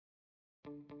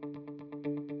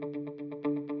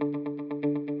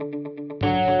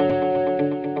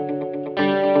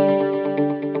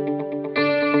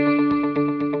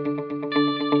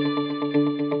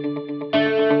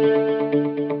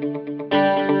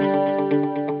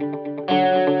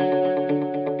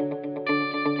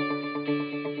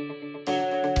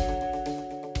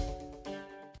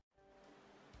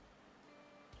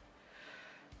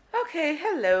Okay,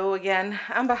 hello again.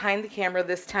 I'm behind the camera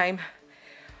this time,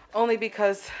 only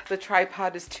because the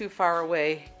tripod is too far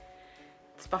away.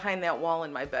 It's behind that wall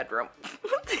in my bedroom.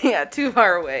 Yeah, too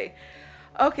far away.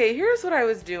 Okay, here's what I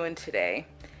was doing today.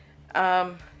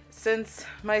 Since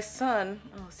my son,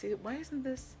 oh, see, why isn't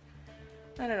this,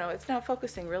 I don't know, it's not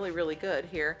focusing really good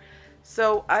here.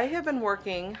 So I have been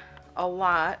working a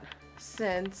lot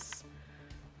since,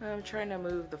 I'm trying to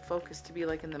move the focus to be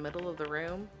like in the middle of the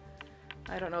room.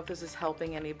 I don't know if this is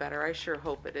helping any better. I sure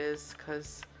hope it is,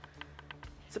 because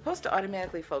it's supposed to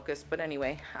automatically focus, but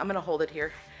anyway, I'm gonna hold it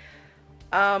here.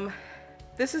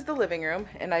 This is the living room,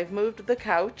 and I've moved the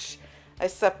couch. I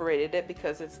separated it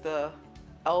because it's the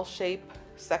L-shape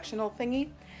sectional thingy,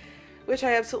 which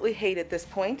I absolutely hate at this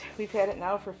point. We've had it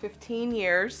now for 15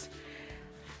 years,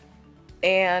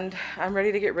 and I'm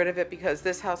ready to get rid of it because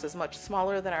this house is much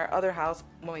smaller than our other house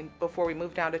before we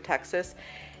moved down to Texas.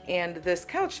 And this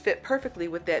couch fit perfectly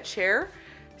with that chair.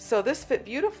 So this fit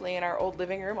beautifully in our old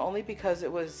living room only because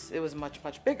it was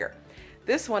much bigger.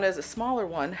 This one is a smaller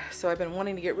one, so I've been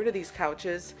wanting to get rid of these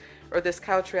couches, or this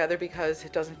couch rather, because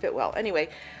it doesn't fit well. Anyway,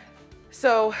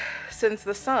 so since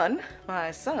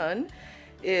my son,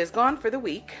 is gone for the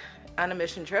week on a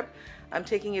mission trip, I'm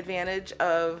taking advantage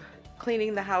of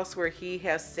cleaning the house where he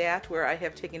has sat, where I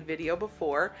have taken video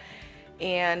before,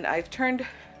 and I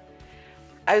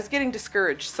was getting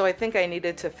discouraged, so I think I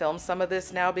needed to film some of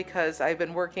this now because I've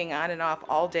been working on and off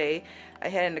all day. I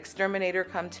had an exterminator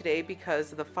come today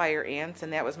because of the fire ants,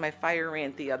 and that was my fire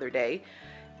rant the other day.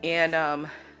 And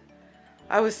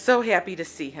I was so happy to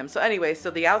see him. So anyway,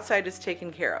 so the outside is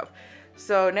taken care of.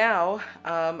 So now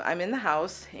I'm in the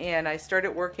house, and I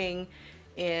started working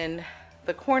in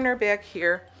the corner back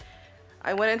here.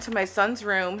 I went into my son's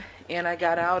room, and I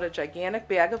got out a gigantic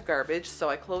bag of garbage, so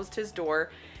I closed his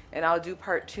door, and I'll do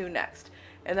part 2 next.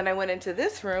 And then I went into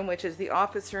this room, which is the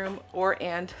office room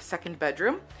and second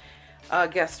bedroom,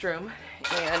 guest room.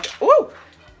 And, oh,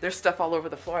 there's stuff all over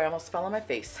the floor. I almost fell on my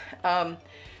face.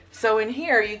 So in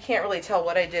here, you can't really tell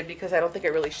what I did because I don't think I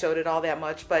really showed it all that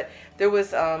much. But there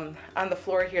was, on the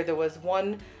floor here, there was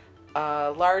one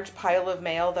large pile of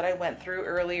mail that I went through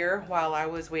earlier while I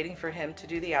was waiting for him to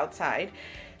do the outside.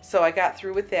 So I got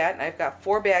through with that, and I've got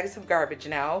 4 bags of garbage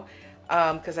now.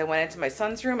 Because I went into my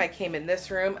son's room, I came in this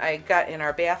room, I got in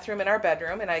our bathroom and our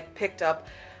bedroom, and I picked up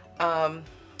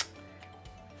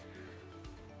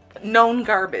known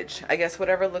garbage. I guess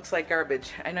whatever looks like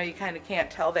garbage. I know you kind of can't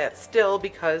tell that still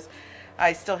because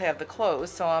I still have the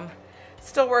clothes, so I'm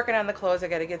still working on the clothes. I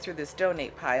got to get through this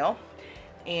donate pile,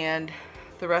 and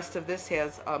the rest of this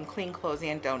has clean clothes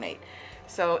and donate.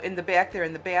 So in the back there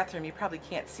in the bathroom, you probably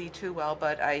can't see too well,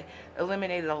 but I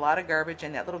eliminated a lot of garbage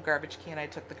in that little garbage can. I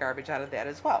took the garbage out of that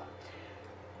as well.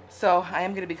 So I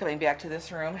am going to be coming back to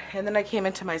this room. And then I came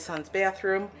into my son's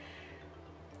bathroom.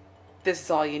 This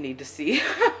is all you need to see.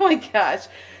 Oh my gosh.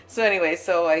 So anyway,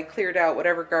 so I cleared out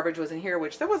whatever garbage was in here,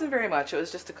 which there wasn't very much. It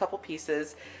was just a couple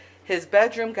pieces. His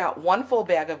bedroom got 1 full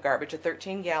bag of garbage, a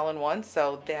 13-gallon one.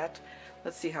 So that,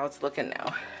 let's see how it's looking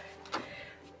now.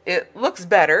 It looks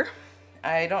better.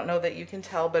 I don't know that you can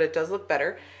tell, but it does look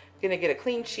better. I'm gonna get a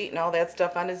clean sheet and all that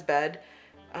stuff on his bed.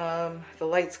 The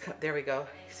lights, there we go.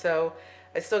 So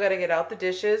I still got to get out the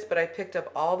dishes, but I picked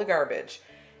up all the garbage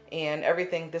and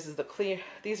everything. This is the clean.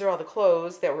 These are all the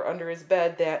clothes that were under his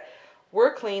bed that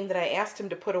were clean that I asked him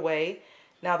to put away.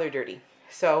 Now they're dirty.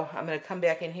 So I'm gonna come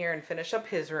back in here and finish up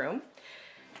his room.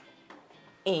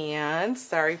 And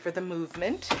sorry for the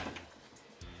movement.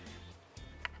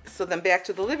 So then back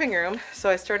to the living room. So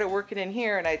I started working in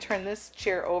here, and I turned this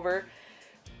chair over,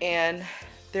 and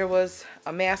there was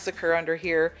a massacre under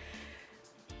here.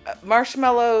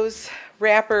 Marshmallows,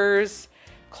 wrappers,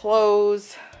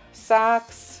 clothes,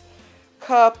 socks,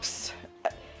 cups.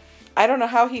 I don't know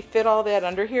how he fit all that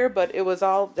under here, but it was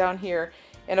all down here.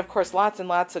 And of course, lots and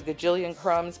lots of gajillion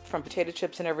crumbs from potato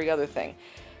chips and every other thing.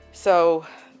 So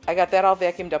I got that all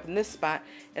vacuumed up in this spot,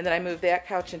 and then I moved that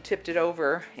couch and tipped it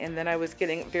over, and then I was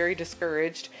getting very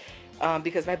discouraged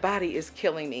because my body is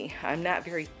killing me. I'm not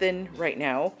very thin right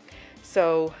now,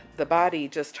 so the body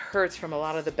just hurts from a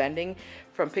lot of the bending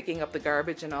from picking up the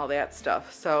garbage and all that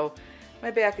stuff. So My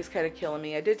back is kind of killing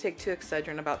me. I did take 2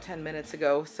 Excedrin about 10 minutes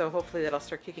ago, so hopefully that'll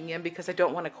start kicking in because I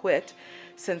don't want to quit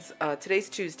since today's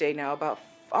Tuesday now, about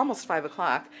almost 5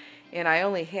 o'clock, and I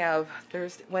only have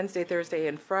Wednesday, Thursday,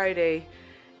 and Friday,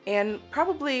 and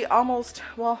probably almost,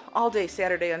 well, all day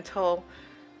Saturday until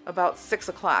about 6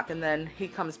 o'clock, and then he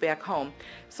comes back home.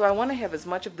 So I want to have as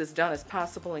much of this done as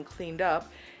possible and cleaned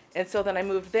up. And so then I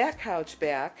moved that couch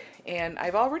back, and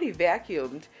I've already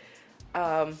vacuumed.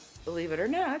 Believe it or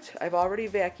not, I've already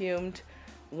vacuumed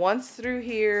once through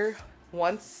here,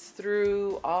 once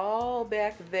through all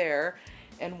back there,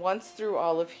 and once through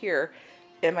all of here.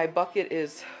 And my bucket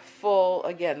is full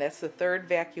again. That's the 3rd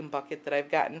vacuum bucket that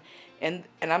I've gotten, and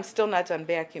I'm still not done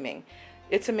vacuuming.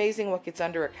 It's amazing what gets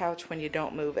under a couch when you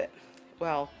don't move it.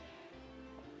 Well,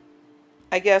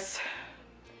 I guess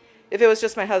if it was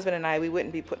just my husband and I, we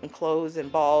wouldn't be putting clothes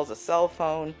and balls, a cell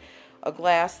phone, a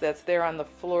glass that's there on the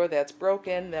floor that's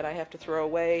broken that I have to throw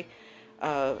away.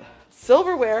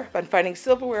 Silverware, I'm finding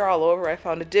silverware all over. I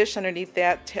found a dish underneath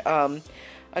that,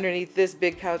 underneath this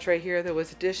big couch right here. There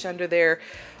was a dish under there,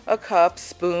 a cup,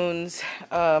 spoons,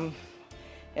 and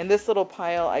this little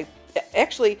pile.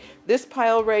 Actually, this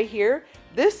pile right here,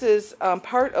 this is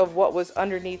part of what was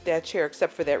underneath that chair,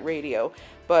 except for that radio.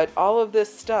 But all of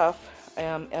this stuff,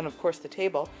 and of course the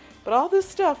table, but all this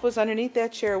stuff was underneath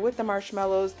that chair with the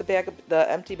marshmallows, the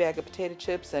empty bag of potato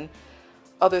chips, and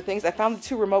other things. I found the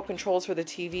 2 remote controls for the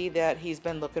TV that he's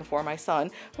been looking for, my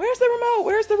son. Where's the remote?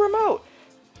 Where's the remote?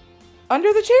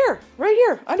 Under the chair, right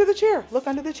here, under the chair. Look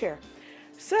under the chair.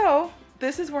 So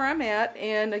this is where I'm at,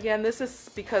 and again, this is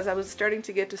because I was starting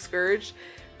to get discouraged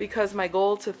because my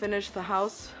goal to finish the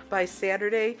house by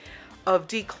Saturday of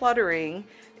decluttering,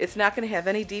 it's not going to have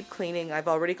any deep cleaning. I've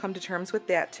already come to terms with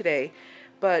that today,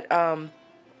 but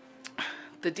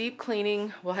the deep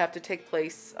cleaning will have to take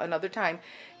place another time,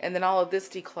 and then all of this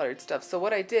decluttered stuff. So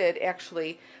what I did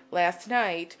actually last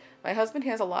night, my husband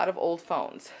has a lot of old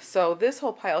phones, so this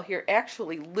whole pile here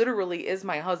actually literally is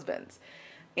my husband's.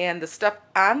 And the stuff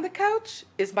on the couch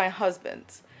is my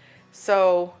husband's.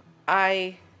 So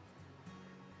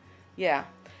yeah.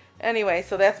 Anyway,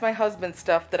 so that's my husband's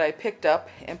stuff that I picked up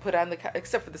and put on the couch,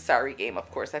 except for the Sorry game, of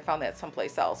course. I found that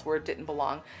someplace else where it didn't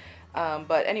belong.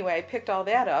 But anyway, I picked all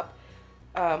that up.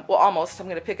 Well, almost. I'm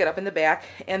going to pick it up in the back.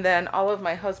 And then all of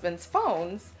my husband's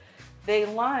phones, they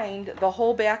lined the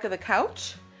whole back of the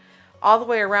couch, all the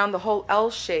way around the whole L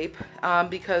shape,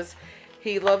 because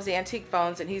he loves antique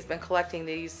phones, and he's been collecting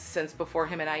these since before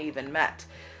him and I even met.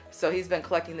 So he's been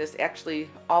collecting this actually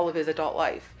all of his adult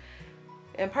life.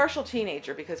 And partial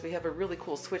teenager, because we have a really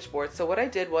cool switchboard. So what I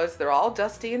did was, they're all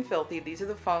dusty and filthy. These are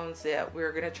the phones that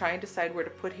we're going to try and decide where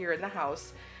to put here in the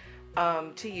house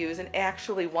to use. And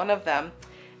actually one of them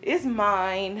is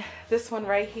mine. This one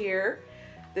right here,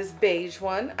 this beige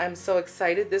one. I'm so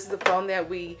excited. This is the phone that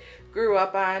we grew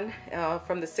up on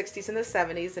from the 60s and the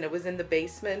 70s, and it was in the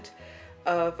basement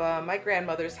of my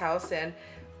grandmother's house, and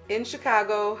in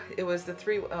Chicago it was the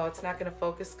oh, it's not going to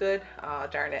focus good. Oh,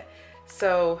 darn it.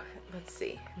 So let's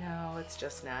see. No, it's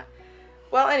just not.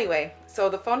 Well, anyway, so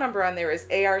the phone number on there is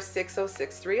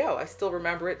AR60630. I still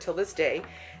remember it till this day.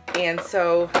 And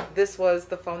so this was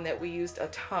the phone that we used a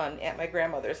ton at my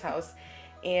grandmother's house.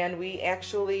 And we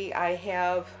actually, I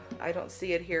don't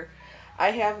see it here, I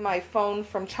have my phone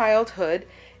from childhood.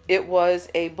 It was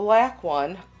a black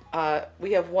one. I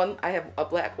have a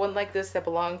black one like this that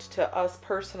belonged to us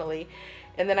personally,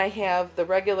 and then I have the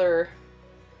regular,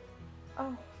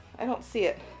 oh, I don't see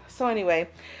it. So anyway,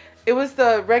 it was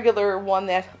the regular one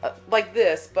that, like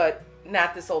this, but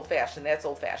not this old-fashioned. That's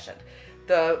old-fashioned.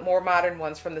 The more modern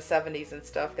ones from the 70s and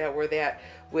stuff that were that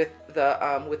with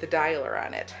the dialer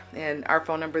on it. And our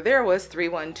phone number there was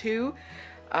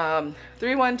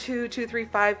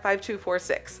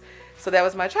 312-235-5246. So that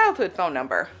was my childhood phone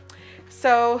number.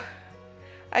 So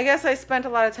I guess I spent a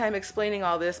lot of time explaining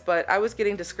all this, but I was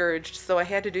getting discouraged, so I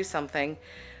had to do something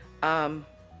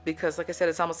because, like I said,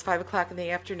 it's almost 5 o'clock in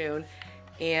the afternoon,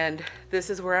 and this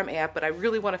is where I'm at, but I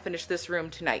really want to finish this room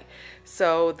tonight.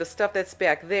 So the stuff that's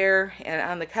back there and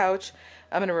on the couch,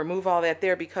 I'm going to remove all that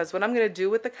there, because what I'm going to do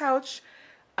with the couch,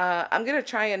 I'm going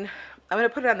to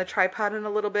put it on the tripod in a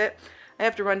little bit. I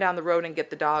have to run down the road and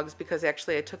get the dogs, because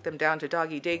actually I took them down to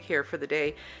doggy daycare for the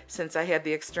day since I had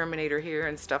the exterminator here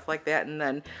and stuff like that. And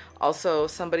then also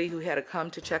somebody who had to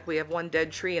come to check. We have one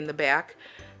dead tree in the back,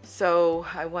 so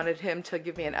I wanted him to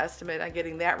give me an estimate on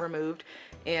getting that removed,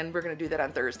 and we're going to do that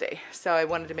on Thursday. So I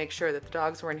wanted to make sure that the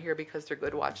dogs were in here because they're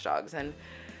good watchdogs, and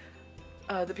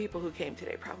the people who came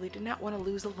today probably did not want to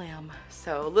lose a limb.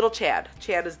 So little Chad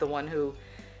is the one who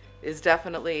is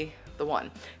definitely the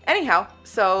one. Anyhow,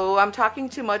 so I'm talking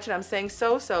too much, and I'm saying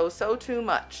so too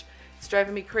much. It's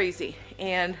driving me crazy.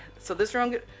 And so this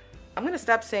room, I'm going to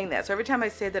stop saying that. So every time I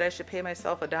say that I should pay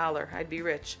myself $1, I'd be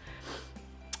rich.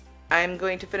 I'm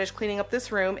going to finish cleaning up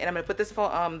this room, and I'm going to put this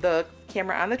phone, the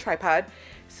camera on the tripod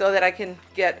so that I can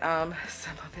get some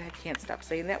of it. I can't stop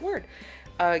saying that word.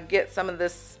 Get some of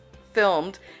this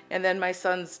filmed, and then my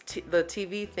son's the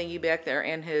TV thingy back there,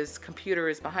 and his computer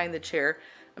is behind the chair.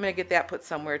 I'm going to get that put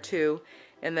somewhere too,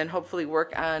 and then hopefully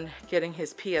work on getting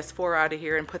his PS4 out of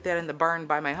here and put that in the barn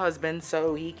by my husband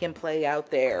so he can play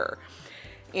out there.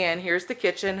 And here's the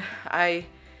kitchen. I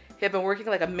have been working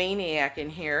like a maniac in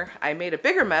here. I made a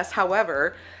bigger mess,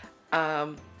 however,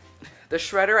 the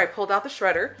shredder, I pulled out the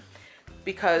shredder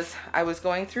because I was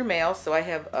going through mail, so I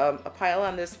have a pile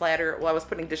on this ladder. Well, I was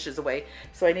putting dishes away,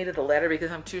 so I needed the ladder because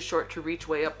I'm too short to reach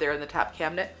way up there in the top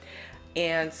cabinet.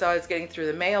 And so I was getting through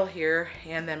the mail here,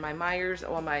 and then my Myers,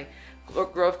 well, my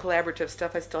Grove Collaborative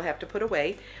stuff I still have to put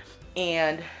away.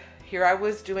 And here I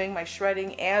was doing my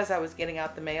shredding as I was getting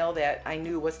out the mail that I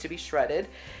knew was to be shredded.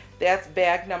 That's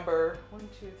bag number 1,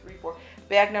 2, 3, 4.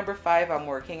 Bag number 5 I'm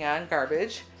working on,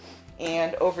 garbage.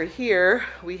 And over here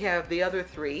we have the other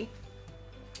 3.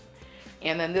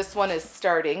 And then this one is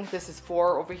starting. This is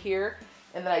 4 over here.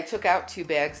 And then I took out 2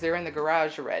 bags. They're in the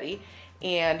garage already.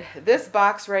 And this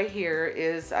box right here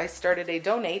is, I started a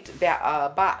donate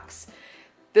box.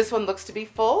 This one looks to be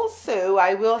full, so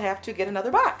I will have to get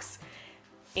another box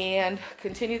and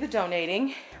continue the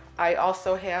donating. I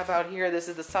also have out here, this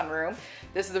is the sunroom.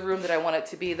 This is the room that I want it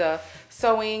to be the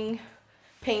sewing,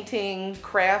 painting,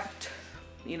 craft,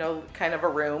 you know, kind of a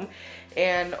room.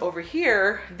 And over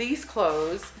here, these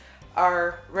clothes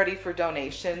are ready for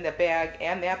donation, the bag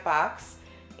and that box,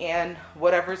 and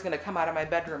whatever's gonna come out of my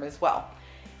bedroom as well.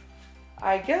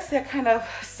 I guess that kind of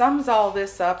sums all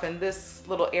this up. In this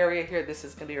little area here, this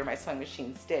is gonna be where my sewing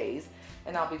machine stays,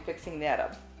 and I'll be fixing that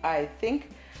up. I think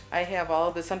I have all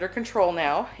of this under control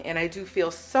now, and I do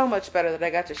feel so much better that I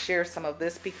got to share some of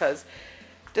this, because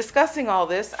discussing all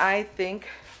this, I think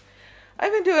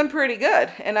I've been doing pretty good,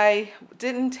 and I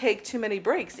didn't take too many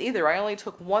breaks either. I only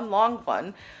took one long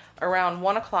one around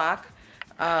 1 o'clock,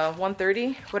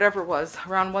 1:30, whatever it was,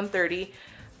 around 1:30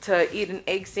 to eat an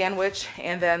egg sandwich,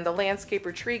 and then the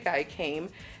landscaper tree guy came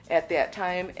at that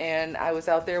time, and I was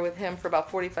out there with him for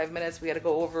about 45 minutes. We had to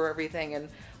go over everything and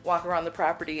walk around the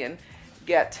property and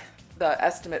get the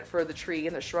estimate for the tree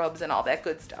and the shrubs and all that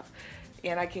good stuff.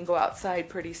 And I can go outside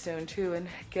pretty soon too and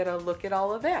get a look at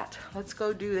all of that. Let's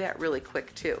go do that really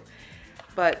quick too.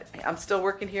 But I'm still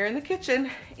working here in the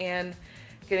kitchen and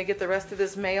gonna get the rest of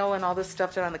this mail and all this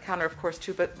stuff done on the counter, of course,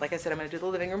 too. But like I said, I'm gonna do the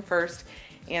living room first.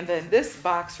 And then this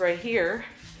box right here,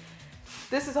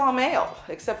 this is all mail,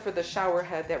 except for the shower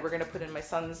head that we're gonna put in my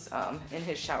son's, in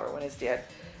his shower when his dad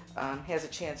has a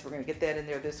chance. We're gonna get that in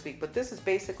there this week. But this is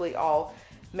basically all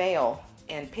mail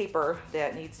and paper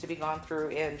that needs to be gone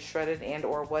through and shredded and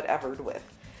or whatevered with.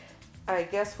 I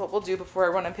guess what we'll do before I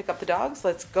run and pick up the dogs,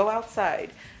 let's go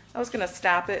outside. I was gonna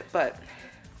stop it, but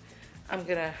I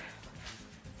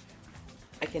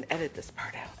can edit this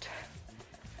part out.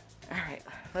 All right,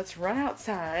 let's run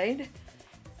outside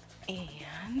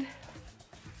and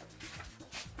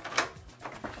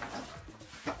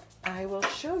I will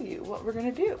show you what we're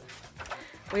gonna do.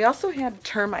 We also had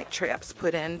termite traps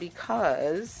put in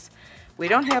because we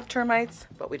don't have termites,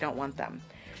 but we don't want them.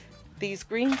 These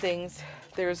green things,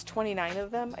 there's 29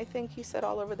 of them, I think he said,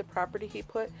 all over the property he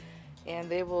put, and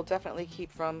they will definitely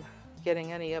keep from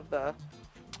getting any of the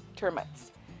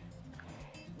termites.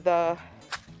 The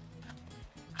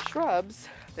shrubs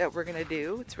that we're gonna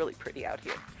do, it's really pretty out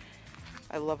here.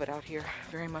 I love it out here,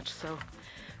 very much so.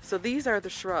 So these are the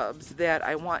shrubs that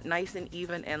I want nice and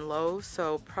even and low,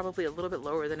 so probably a little bit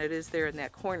lower than it is there in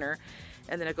that corner,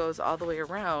 and then it goes all the way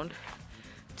around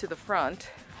to the front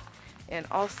and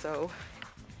also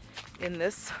in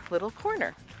this little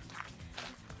corner.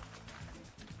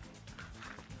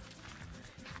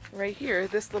 Right here,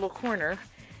 this little corner,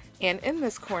 and in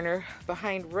this corner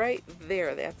behind right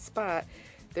there, that spot,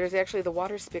 there's actually the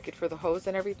water spigot for the hose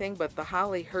and everything, but the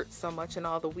holly hurts so much and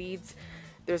all the weeds.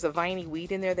 There's a viney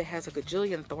weed in there that has a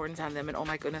gajillion thorns on them, and oh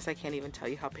my goodness, I can't even tell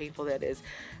you how painful that is.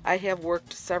 I have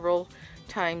worked several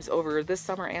times over this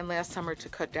summer and last summer to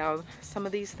cut down some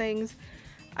of these things.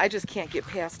 I just can't get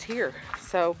past here.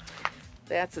 So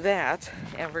that's that,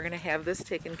 and we're gonna have this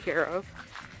taken care of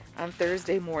on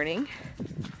Thursday morning,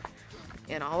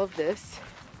 and all of this.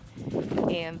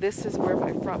 And this is where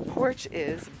my front porch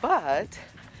is, but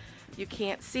you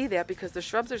can't see that because the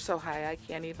shrubs are so high. I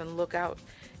can't even look out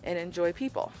and enjoy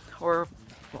people, or,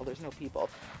 well, there's no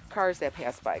people, cars that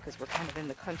pass by, because we're kind of in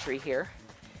the country here.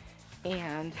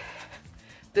 And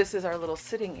this is our little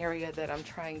sitting area that I'm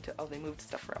trying to, oh, they moved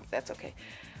stuff around. That's okay.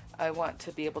 I want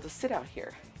to be able to sit out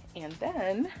here. And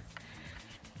then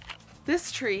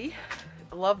this tree,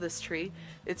 I love this tree.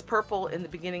 It's purple in the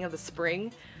beginning of the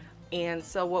spring. And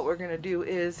so what we're gonna do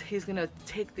is he's gonna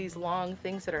take these long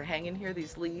things that are hanging here,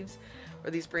 these leaves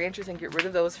or these branches, and get rid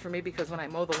of those for me, because when I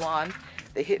mow the lawn,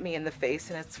 they hit me in the face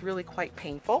and it's really quite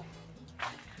painful.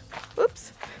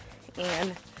 Oops.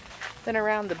 And then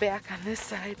around the back on this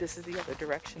side, this is the other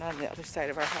direction on the other side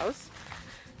of our house.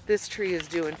 This tree is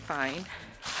doing fine.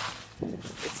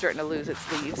 It's starting to lose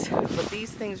its leaves. But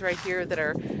these things right here that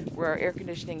are where our air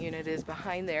conditioning unit is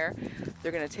behind there,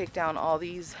 they're gonna take down all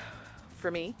these for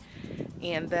me.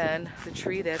 And then the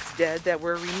tree that's dead that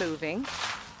we're removing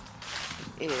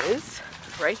is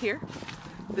right here.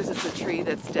 This is the tree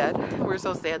that's dead. We're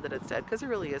so sad that it's dead because it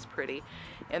really is pretty.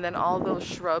 And then all those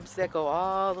shrubs that go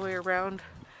all the way around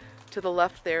to the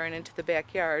left there and into the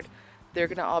backyard, they're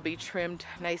gonna all be trimmed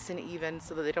nice and even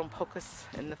so that they don't poke us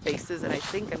in the faces. And I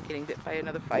think I'm getting bit by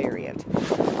another fire ant.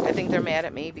 I think they're mad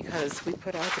at me because we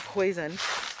put out the poison,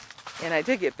 and I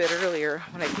did get bit earlier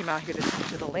when I came out here to talk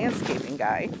to the landscaping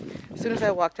guy. As soon as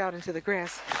I walked out into the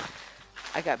grass,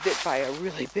 I got bit by a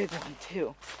really big one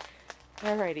too.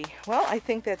 Alrighty, well, I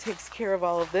think that takes care of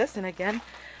all of this. And again,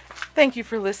 thank you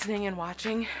for listening and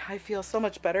watching. I feel so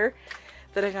much better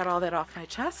that I got all that off my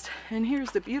chest. And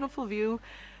here's the beautiful view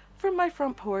from my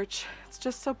front porch. It's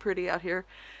just so pretty out here.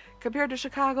 Compared to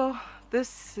Chicago,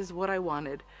 this is what I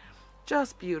wanted.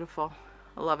 Just beautiful.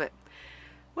 I love it.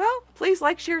 Well, please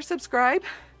like, share, subscribe.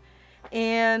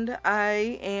 And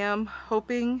I am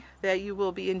hoping that you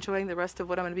will be enjoying the rest of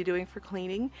what I'm going to be doing for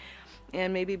cleaning,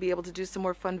 and maybe be able to do some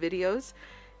more fun videos.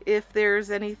 If there's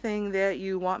anything that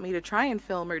you want me to try and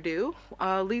film or do,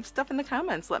 leave stuff in the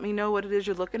comments. Let me know what it is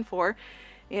you're looking for,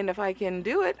 and if I can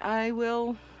do it, I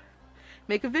will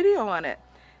make a video on it.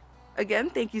 Again,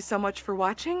 thank you so much for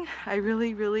watching. I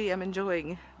really am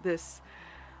enjoying this,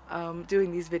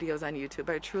 doing these videos on YouTube.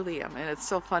 I truly am, and it's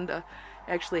so fun to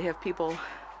actually have people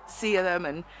see them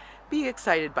and be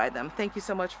excited by them. Thank you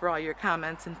so much for all your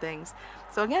comments and things.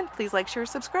 So again, please like, share,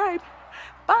 subscribe.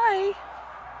 Bye!